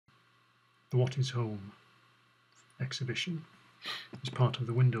The What is Home exhibition is part of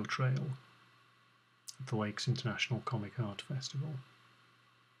the window trail at the Lakes International Comic Art Festival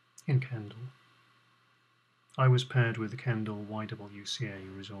in Kendal. I was paired with the Kendal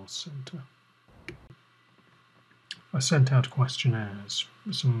YWCA Resource Centre. I sent out questionnaires,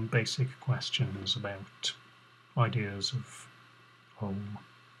 some basic questions about ideas of home,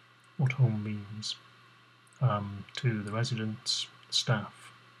 what home means, to the residents, staff,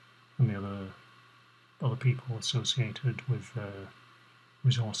 and the other people associated with the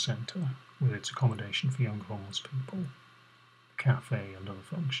resource centre, with its accommodation for young homeless people, the cafe and other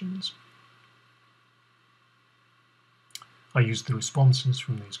functions. I used the responses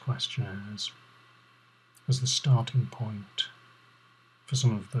from these questionnaires as the starting point for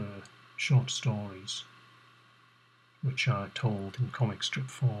some of the short stories which are told in comic strip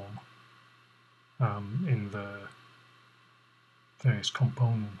form in the various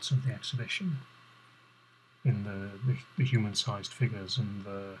components of the exhibition, in the human-sized figures and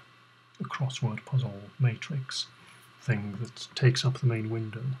the crossword puzzle matrix thing that takes up the main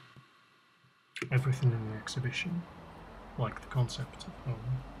window. Everything in the exhibition, like the concept of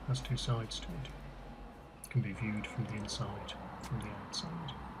home, has two sides to it. It can be viewed from the inside, from the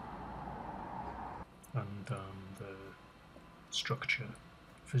outside. And the structure,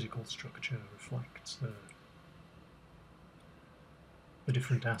 physical structure, reflects the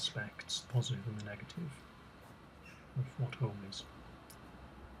different aspects, the positive and the negative, of what home is.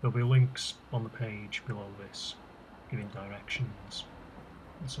 There'll be links on the page below this, giving directions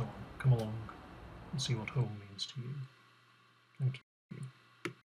and so on. Come along and see what home means to you. Thank you.